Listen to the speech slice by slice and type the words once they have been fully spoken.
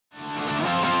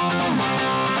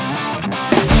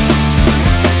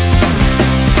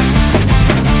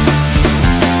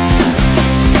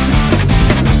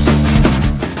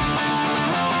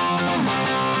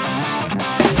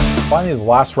unfortunately, the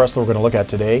last wrestler we're going to look at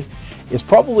today is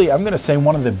probably, I'm going to say,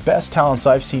 one of the best talents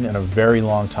I've seen in a very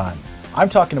long time. I'm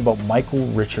talking about Michael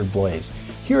Richard Blais.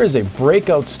 Here is a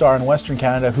breakout star in Western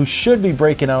Canada who should be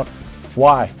breaking out.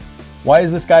 Why? Why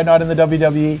is this guy not in the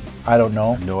WWE? I don't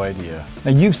know. No idea.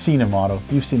 Now, you've seen him, Otto.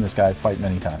 You've seen this guy fight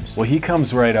many times. Well, he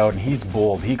comes right out and he's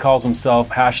bold. He calls himself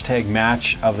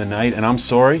 #match of the night, and I'm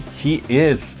sorry, he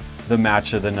is the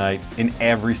match of the night in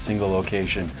every single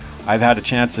location. I've had a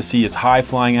chance to see his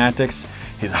high-flying antics,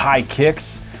 his high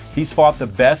kicks. He's fought the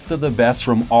best of the best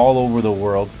from all over the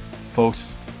world.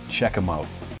 Folks, check him out.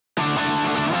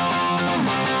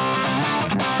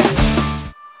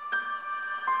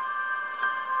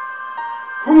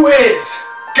 Who is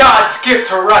God's gift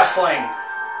to wrestling?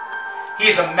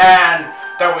 He's a man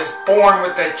that was born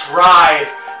with the drive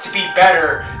to be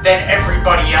better than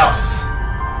everybody else.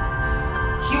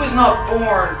 He was not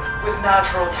born with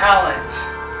natural talent,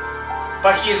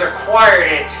 but he has acquired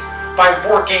it by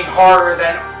working harder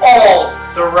than all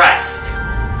the rest.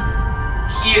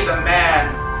 He is a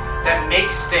man that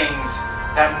makes things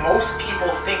that most people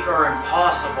think are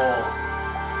impossible,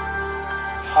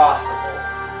 possible.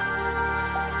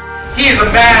 He is a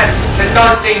man that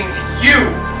does things you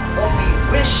only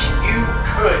wish you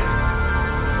could.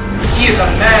 He is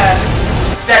a man who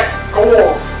sets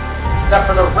goals that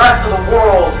for the rest of the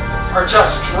world are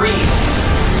just dreams.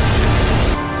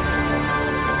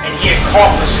 And he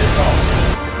accomplishes them.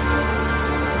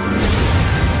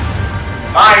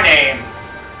 My name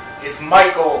is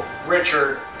Michael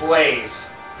Richard Blais,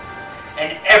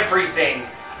 and everything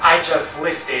I just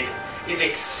listed is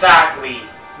exactly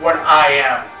what I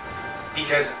am,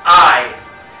 because I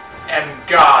am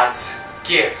God's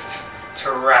gift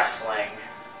to wrestling.